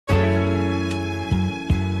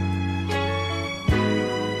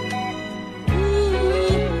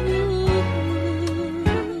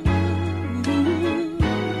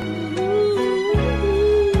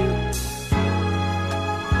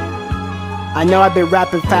I know I've been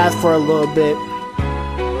rapping fast for a little bit.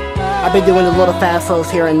 I've been doing the little fast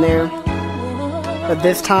flows here and there. But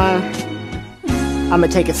this time, I'ma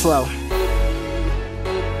take it slow.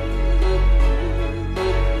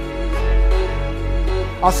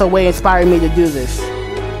 Also, Way inspired me to do this.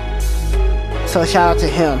 So shout out to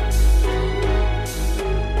him.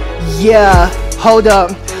 Yeah, hold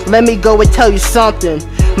up. Let me go and tell you something.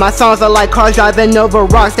 My songs are like cars driving over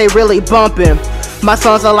rocks, they really bumping. My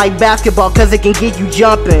songs are like basketball, cause it can get you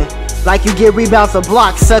jumping. Like you get rebounds or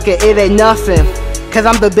blocks, sucker, it ain't nothing. Cause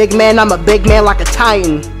I'm the big man, I'm a big man like a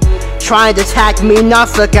titan. Trying to attack me, nah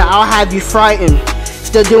sucker, I'll have you frightened.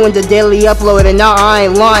 Still doing the daily upload and now I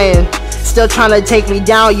ain't lying. Still trying to take me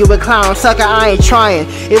down, you a clown, sucker, I ain't trying.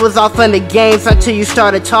 It was all fun and games until you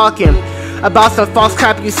started talking about some false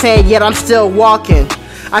crap you saying, yet I'm still walking.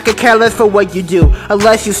 I could care less for what you do,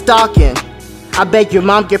 unless you stalking. I bet your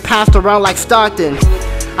mom get passed around like Stockton.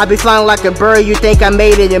 I be flying like a bird, you think I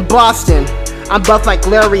made it in Boston. I'm buff like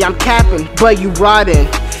Larry, I'm capping, but you rotten.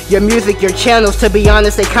 Your music, your channels, to be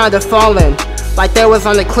honest, they kinda falling. Like they was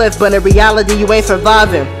on a cliff, but in reality you ain't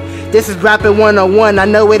surviving. This is rapping 101, I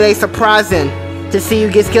know it ain't surprising to see you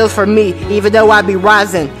get skills from me, even though I be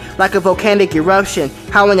rising like a volcanic eruption.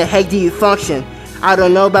 How in the heck do you function? I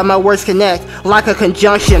don't know, but my words connect like a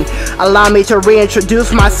conjunction. Allow me to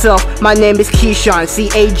reintroduce myself. My name is Keshawn,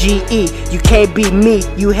 C-A-G-E. You can't beat me,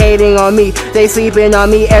 you hating on me. They sleeping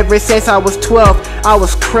on me ever since I was 12. I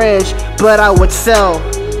was cringe, but I would sell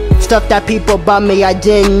stuff that people bought me, I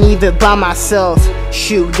didn't even buy myself.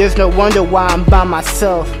 Shoot, there's no wonder why I'm by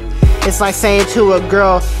myself. It's like saying to a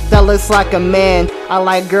girl that looks like a man, I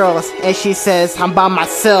like girls, and she says, I'm by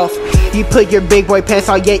myself. You put your big boy pants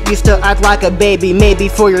on, yet you still act like a baby. Maybe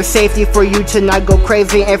for your safety, for you to not go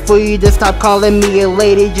crazy, and for you to stop calling me a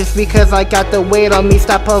lady just because I got the weight on me.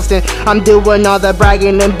 Stop posting, I'm doing all the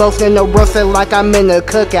bragging and boasting, no roasting like I'm in a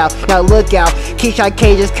cookout. Now look out,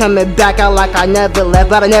 KeshawnCage is coming back out like I never left,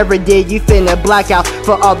 but I never did. You finna black out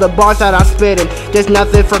for all the bars that I'm spitting. There's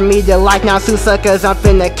nothing for me to like now, Sue suckers, I'm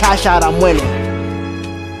finna cash out, I'm winning.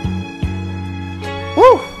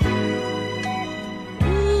 Woo!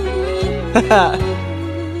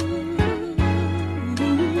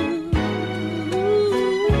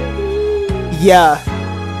 Yeah.